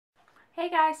Hey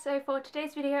guys, so for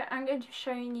today's video I'm going to be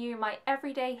showing you my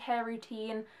everyday hair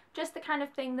routine, just the kind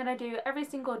of thing that I do every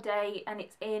single day, and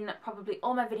it's in probably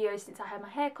all my videos since I had my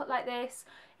hair cut like this.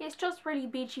 It's just really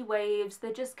beachy waves,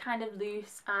 they're just kind of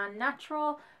loose and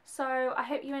natural, so I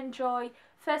hope you enjoy.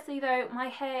 Firstly though, my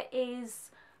hair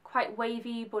is quite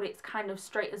wavy but it's kind of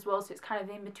straight as well, so it's kind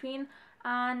of in between,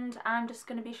 and I'm just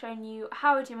going to be showing you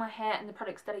how I do my hair and the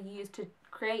products that I use to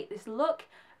create this look.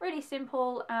 Really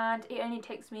simple, and it only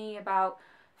takes me about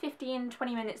 15-20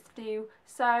 minutes to do,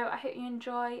 so I hope you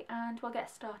enjoy and we'll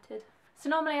get started. So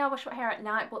normally I wash my hair at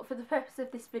night, but for the purpose of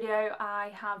this video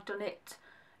I have done it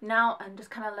now and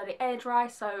just kind of let it air dry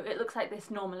so it looks like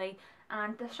this normally.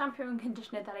 And the shampoo and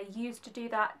conditioner that I use to do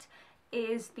that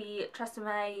is the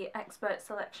Tresemme Expert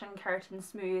Selection Keratin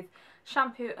Smooth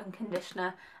shampoo and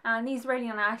conditioner, and these are really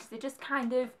nice. They just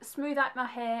kind of smooth out my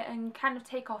hair and kind of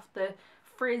take off the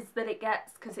frizz that it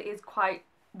gets, because it is quite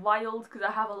wild, because I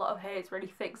have a lot of hair, it's really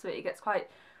thick, so it gets quite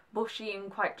bushy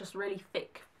and quite just really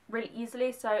thick really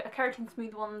easily. So a keratin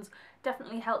smooth ones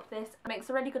definitely help this. It makes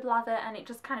a really good lather and it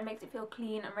just kind of makes it feel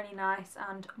clean and really nice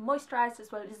and moisturised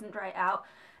as well, it doesn't dry it out.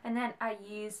 And then I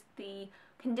use the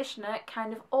conditioner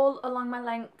kind of all along my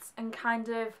lengths and kind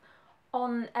of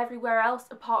on everywhere else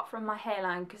apart from my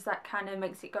hairline, because that kind of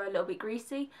makes it go a little bit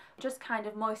greasy. It just kind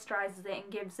of moisturises it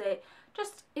and gives it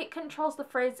it controls the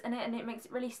frizz in it and it makes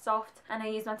it really soft. And I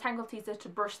use my Tangle Teaser to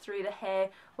brush through the hair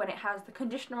when it has the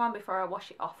conditioner on before I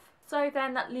wash it off. So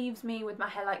then that leaves me with my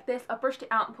hair like this. I brushed it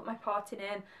out and put my parting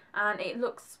in, and it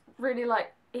looks really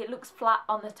it looks flat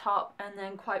on the top and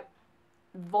then quite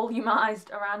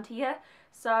volumized around here.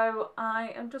 So I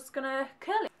am just gonna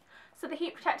curl it. So the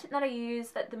heat protectant that I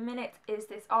use at the minute is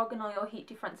this Argan Oil Heat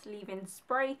Difference Leave-In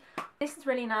Spray. This is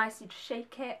really nice, you just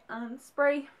shake it and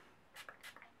spray.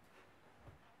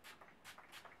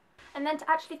 And then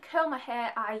to actually curl my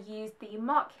hair I use the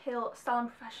Mark Hill Style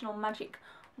 & Professional Magic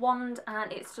Wand,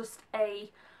 and it's just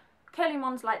a curling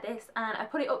wand like this, and I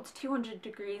put it up to 200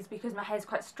 degrees because my hair is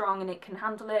quite strong and it can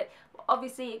handle it. But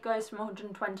obviously it goes from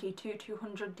 120 to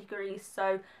 200 degrees,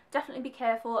 so definitely be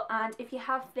careful, and if you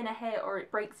have thinner hair or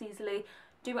it breaks easily,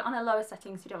 do it on a lower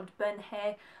setting so you don't want to burn the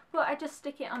hair. But I just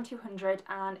stick it on 200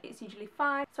 and it's usually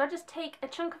fine. So I just take a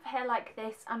chunk of hair like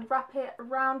this and wrap it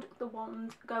around the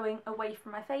wand going away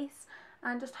from my face,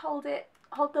 and just hold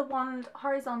the wand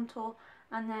horizontal,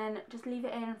 and then just leave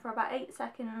it in for about 8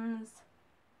 seconds.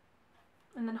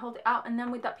 And then hold it out, and then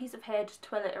with that piece of hair just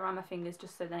twirl it around my fingers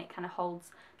just so then it kind of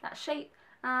holds that shape,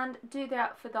 and do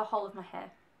that for the whole of my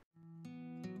hair.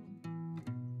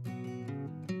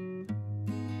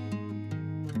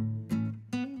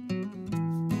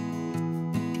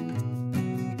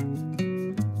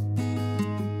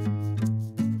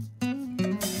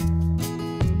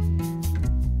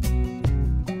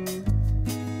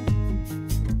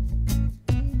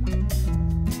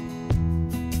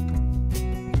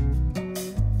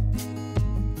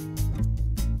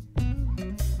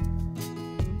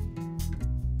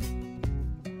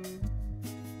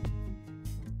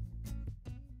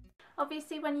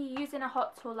 Obviously when you're using a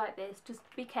hot tool like this, just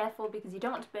be careful because you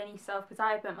don't want to burn yourself, because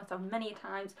I have burnt myself many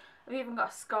times. I've even got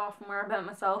a scar from where I burnt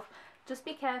myself. Just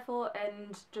be careful,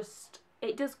 and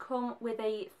it does come with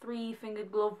a 3-finger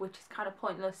glove, which is kind of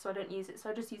pointless, so I don't use it,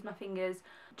 so I just use my fingers.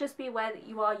 Just be aware that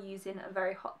you are using a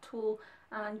very hot tool,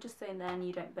 and just so then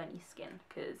you don't burn your skin,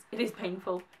 because it is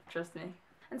painful, trust me.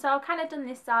 And so I've kind of done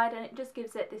this side and it just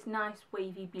gives it this nice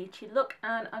wavy beachy look,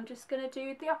 and I'm just going to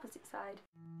do the opposite side.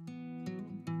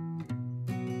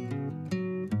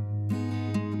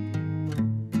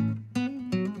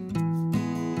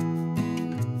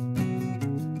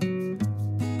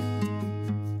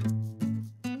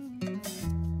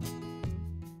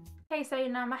 Okay, so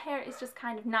now my hair is just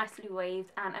kind of nicely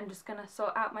waved, and I'm just going to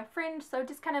sort out my fringe. So I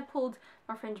just kind of pulled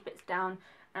my fringe bits down,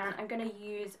 and I'm going to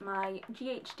use my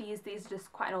GHDs. These are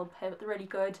just quite an old pair, but they're really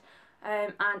good,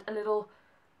 and a little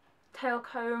tail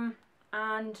comb,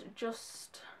 and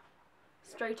just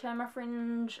straighten my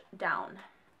fringe down.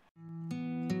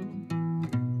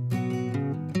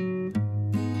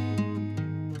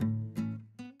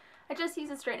 I just use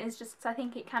the straighteners just because I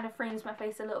think it kind of frames my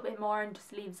face a little bit more and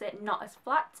just leaves it not as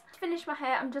flat. To finish my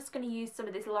hair, I'm just going to use some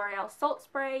of this L'Oreal Salt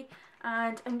Spray,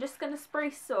 and I'm just going to spray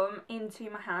some into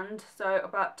my hand, so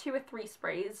about 2 or 3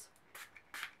 sprays,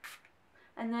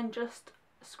 and then just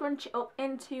scrunch it up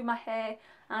into my hair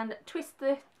and twist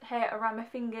the hair around my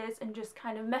fingers and just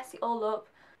kind of mess it all up.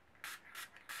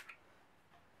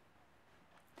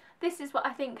 This is what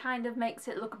I think kind of makes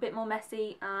it look a bit more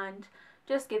messy and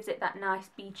just gives it that nice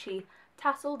beachy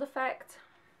tasseled effect.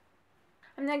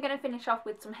 I'm then going to finish off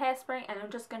with some hairspray, and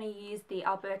I'm just going to use the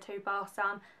Alberto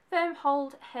Balsam Firm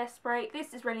Hold Hairspray.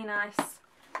 This is really nice.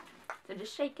 So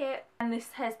just shake it, and this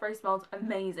hairspray smells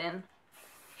amazing.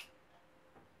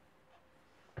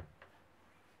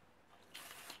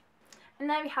 And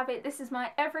there we have it. This is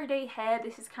my everyday hair.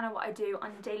 This is kind of what I do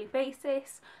on a daily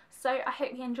basis. So I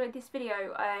hope you enjoyed this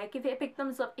video. Give it a big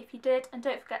thumbs up if you did, and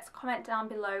don't forget to comment down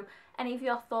below any of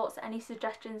your thoughts, any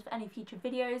suggestions for any future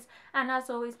videos, and as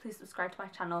always, please subscribe to my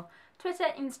channel. Twitter,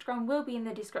 Instagram will be in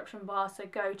the description bar, so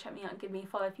go check me out and give me a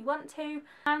follow if you want to.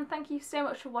 And thank you so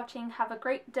much for watching. Have a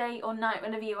great day or night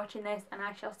whenever you're watching this, and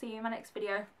I shall see you in my next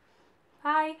video.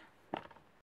 Bye!